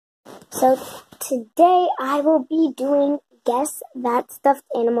So today I will be doing Guess That Stuffed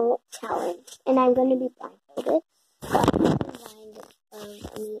Animal Challenge. And I'm going to be blindfolded. So I'm blind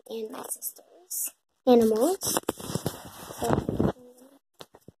of me and my sister's animals. So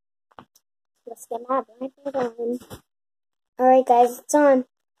let's get my blindfold on. Alright guys, it's on.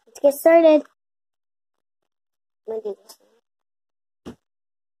 Let's get started. I'm going to do this one.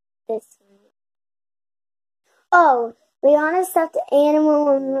 This one. Oh, Liana stuffed animal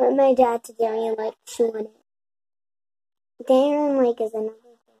and my dad today and like chewing it. Darren like is another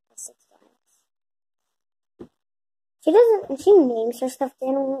thing for 6 times. She names her stuffed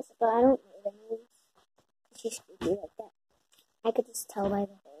animals, but I don't know the names. She's creepy like that. I could just tell by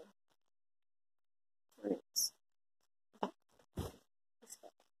the hair.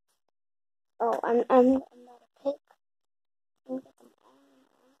 Oh, I'm about to pick.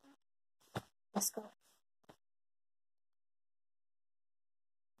 Let's go.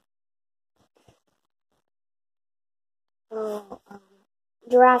 Oh,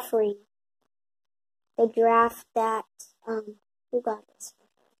 giraffe. The giraffe that, who got this for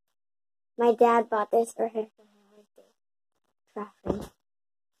her? My dad bought this for her birthday. Giraffe.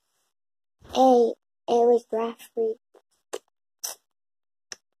 Hey, it was giraffe.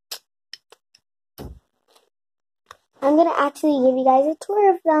 I'm gonna actually give you guys a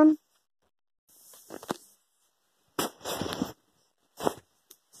tour of them.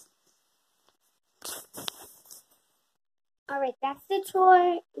 Alright, that's the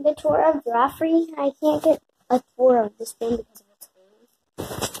tour of Giraffe. I can't get a tour of this thing because of its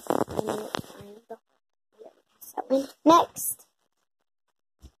name. Next,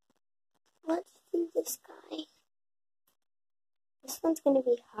 let's do this guy. This one's gonna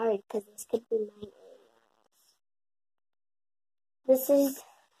be hard because this could be mine. This is,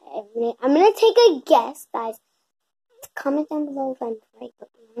 I'm gonna take a guess, guys. Comment down below if I'm right, but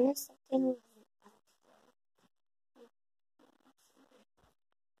I'm gonna set in.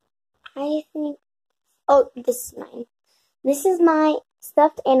 I think, oh, this is mine. This is my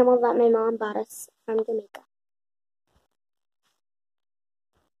stuffed animal that my mom bought us from Jamaica.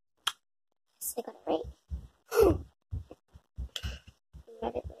 Yes, I got it right. I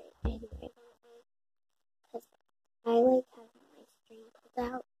got it right. Because I like having my string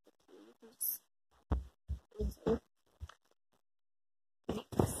pulled out. Easy.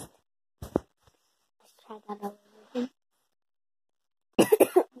 Next. Let's try that over again.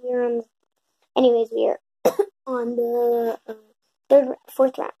 We are on the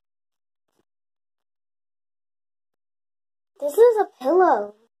fourth round. This is a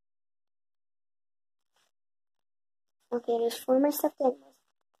pillow. Okay, there's 4 more stuffed animals.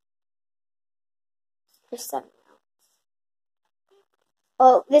 There's 7 now.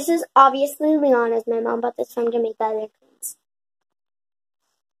 Oh, this is obviously Liana's. My mom bought this from Jamaica. They're twins.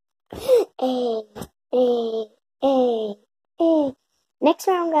 Hey. Next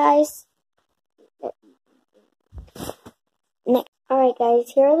round, guys. Next. Alright, guys,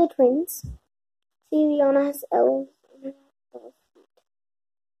 here are the twins. See, Liana has L's.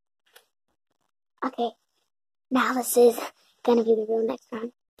 Okay, now this is gonna be the real next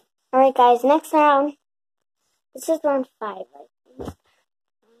round. Alright, guys, next round. This is round 5, I think.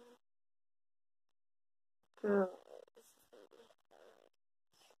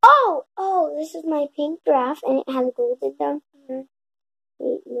 Oh, this is my pink giraffe, and it has golden down here.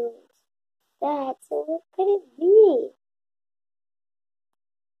 Wait, no, it's that. So what could it be?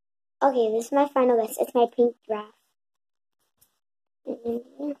 Okay, this is my final guess. It's my pink giraffe. I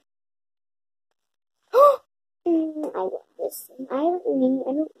got this. I don't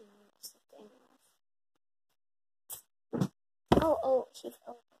know. Oh, she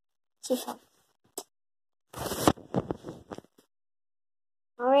fell.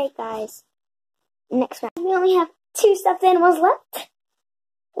 Alright, guys. Next round. We only have 2 stuffed animals left.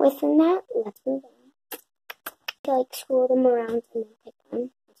 Within that, let's move on. To scroll them around and then pick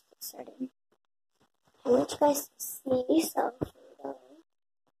one. Let's get started. I want you guys to see, so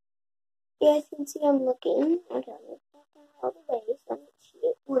you guys can see I'm looking. Okay, I'm looking all the way, so I'm going to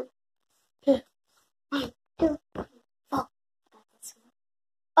shoot 1, 2, 1, 2, 3, 4. This one.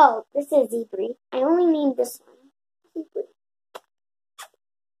 Oh, this is Zebra. I only named this one Zebra.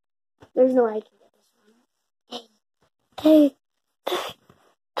 There's no way I can get this one. Hey.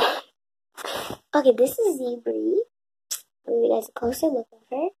 Okay, this is Zebra. I'll give you guys a closer look at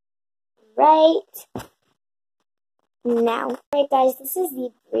her. Right now. Alright, guys, this is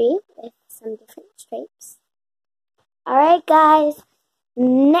Zebra with some different stripes. Alright, guys.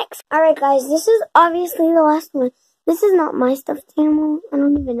 Next. Alright, guys, this is obviously the last one. This is not my stuffed animal. I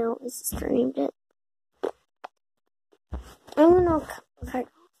don't even know what my sister named it. I don't know her.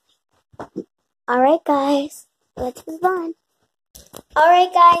 Alright guys, let's move on.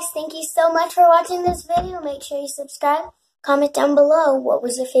 Alright guys, thank you so much for watching this video. Make sure you subscribe. Comment down below what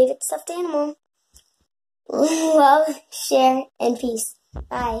was your favorite stuffed animal. Love, share, and peace.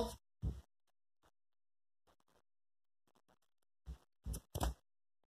 Bye.